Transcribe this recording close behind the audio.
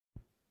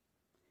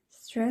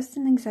Stress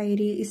and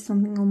anxiety is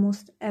something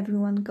almost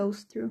everyone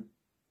goes through,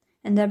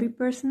 and every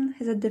person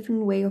has a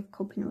different way of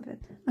coping with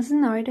it. As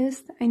an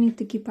artist, I need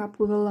to keep up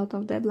with a lot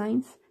of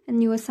deadlines and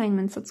new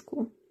assignments at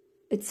school.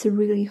 It's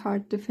really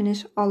hard to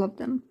finish all of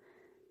them.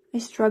 I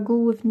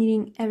struggle with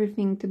needing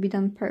everything to be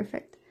done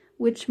perfect,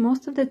 which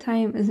most of the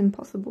time is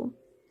impossible,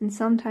 and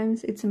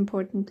sometimes it's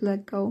important to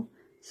let go.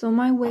 So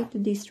my way to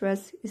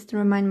de-stress is to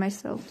remind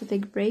myself to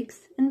take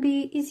breaks and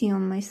be easy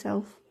on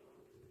myself.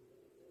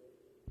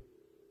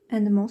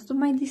 And most of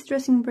my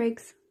de-stressing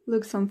breaks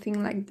look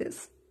something like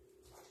this.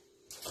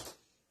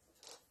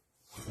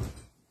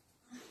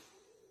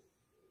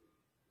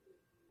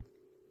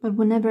 But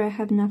whenever I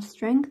have enough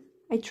strength,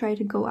 I try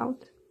to go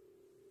out.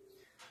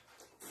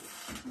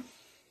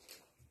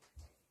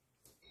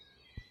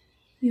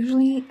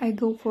 Usually I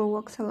go for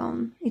walks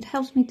alone. It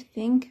helps me to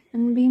think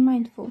and be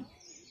mindful.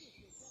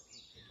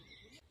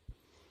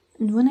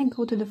 And when I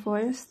go to the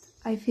forest,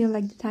 I feel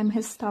like the time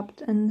has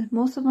stopped and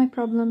most of my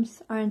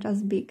problems aren't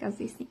as big as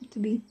they seem to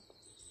be.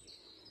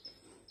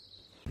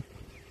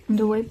 On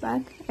the way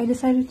back, I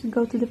decided to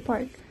go to the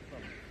park.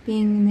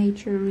 Being in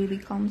nature really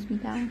calms me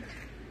down.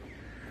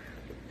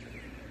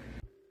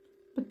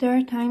 But there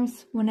are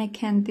times when I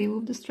can't deal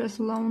with the stress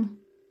alone.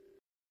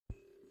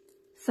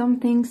 Some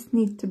things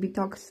need to be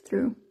talked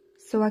through,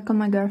 so I call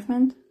my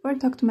girlfriend or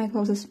talk to my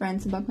closest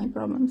friends about my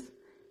problems.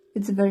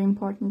 It's very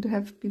important to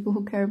have people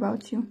who care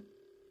about you.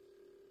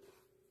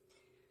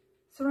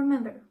 So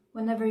remember,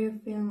 whenever you're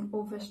feeling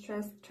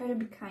overstressed, try to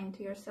be kind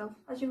to yourself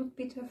as you would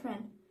be to a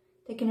friend.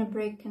 Taking a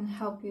break can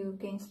help you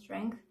gain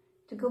strength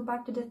to go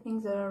back to the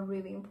things that are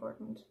really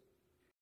important.